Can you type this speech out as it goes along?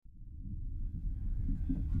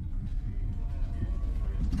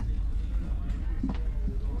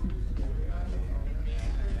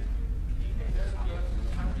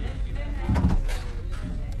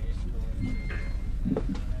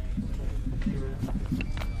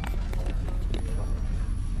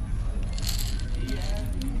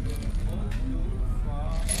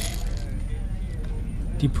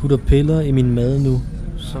De putter piller i min mad nu.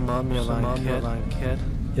 Som om jeg var en kat.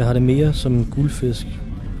 Jeg har det mere som en guldfisk.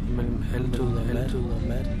 Mellem halvdød og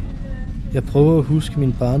mat. Jeg prøver at huske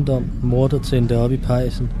min barndom, mor der tændte op i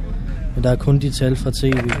pejsen. Men der er kun de tal fra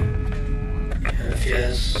tv.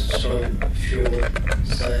 70, 12, 14,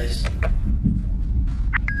 16.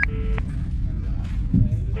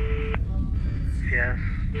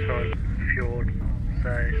 70, 12, 14,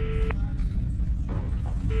 16.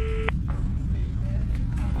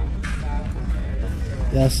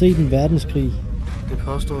 Jeg har set en verdenskrig. Det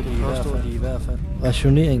påstår de i hvert fald.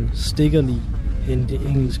 Rationering stikker lige end det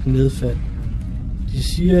engelske nedfald. De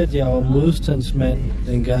siger, at jeg var modstandsmand,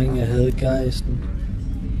 dengang jeg havde gejsten.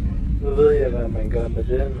 Nu ved jeg, hvad man gør med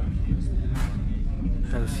den.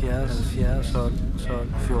 70, 12,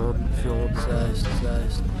 14,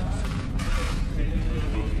 16.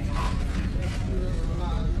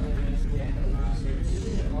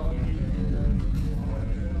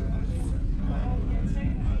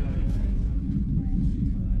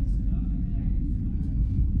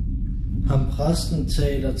 Ham præsten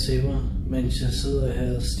taler til mig, mens jeg sidder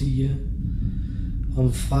her og stiger.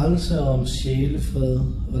 Om frelse og om sjælefred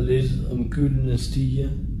og lidt om gyldne stiger.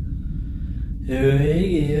 Jeg hører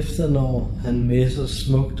ikke efter, når han messer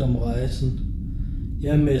smukt om rejsen.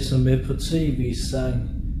 Jeg messer med på tv's sang.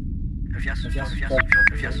 70, 70, 70,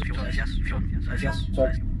 70, 70, 14, 70,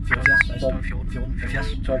 12, 14, 14, 70,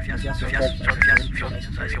 12, 70, 70, 14,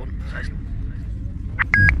 16.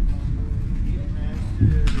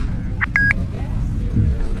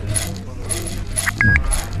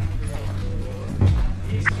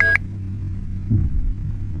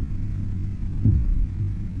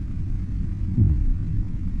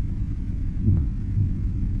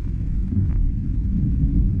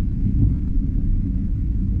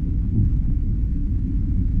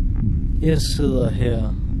 Jeg sidder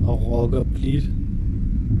her og rocker blidt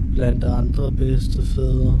blandt andre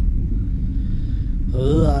bedstefædre, og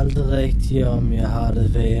ved aldrig rigtigt, om jeg har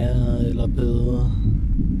det værre eller bedre.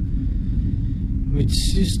 Mit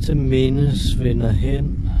sidste minde svinder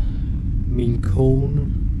hen, min kone,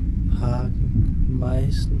 parken,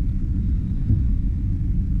 mejsen.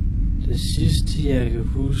 Det sidste jeg kan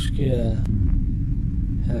huske er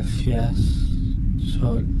 70,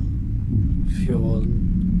 12, 14,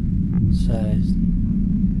 16.